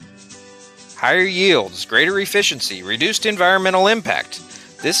higher yields, greater efficiency, reduced environmental impact.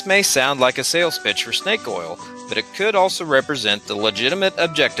 This may sound like a sales pitch for snake oil, but it could also represent the legitimate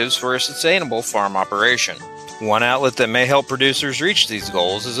objectives for a sustainable farm operation. One outlet that may help producers reach these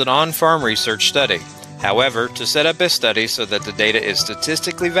goals is an on-farm research study. However, to set up a study so that the data is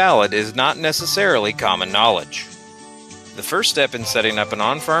statistically valid is not necessarily common knowledge. The first step in setting up an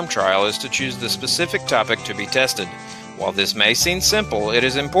on-farm trial is to choose the specific topic to be tested. While this may seem simple, it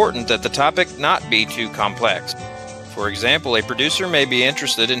is important that the topic not be too complex. For example, a producer may be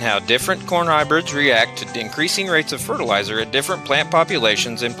interested in how different corn hybrids react to increasing rates of fertilizer at different plant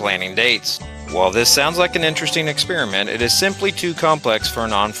populations and planting dates. While this sounds like an interesting experiment, it is simply too complex for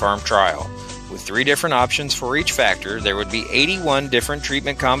an on-farm trial. With 3 different options for each factor, there would be 81 different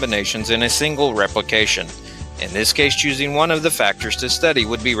treatment combinations in a single replication. In this case, choosing one of the factors to study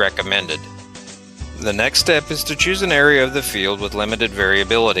would be recommended. The next step is to choose an area of the field with limited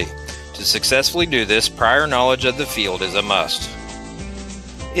variability. To successfully do this, prior knowledge of the field is a must.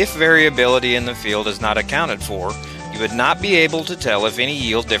 If variability in the field is not accounted for, you would not be able to tell if any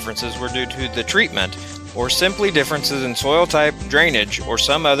yield differences were due to the treatment or simply differences in soil type, drainage, or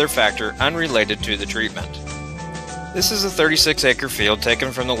some other factor unrelated to the treatment. This is a 36-acre field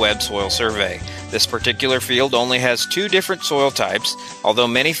taken from the Web Soil Survey. This particular field only has 2 different soil types, although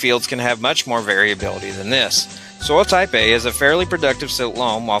many fields can have much more variability than this. Soil type A is a fairly productive silt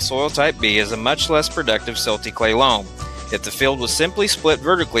loam, while soil type B is a much less productive silty clay loam. If the field was simply split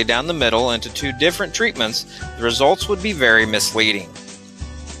vertically down the middle into 2 different treatments, the results would be very misleading.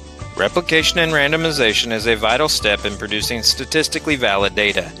 Replication and randomization is a vital step in producing statistically valid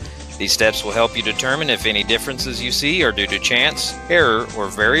data. These steps will help you determine if any differences you see are due to chance, error, or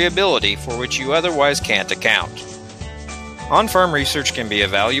variability for which you otherwise can't account. On-farm research can be a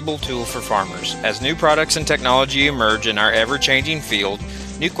valuable tool for farmers. As new products and technology emerge in our ever-changing field,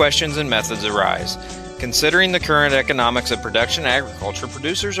 new questions and methods arise. Considering the current economics of production agriculture,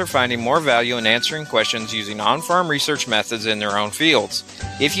 producers are finding more value in answering questions using on-farm research methods in their own fields.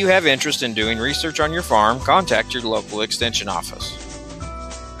 If you have interest in doing research on your farm, contact your local extension office.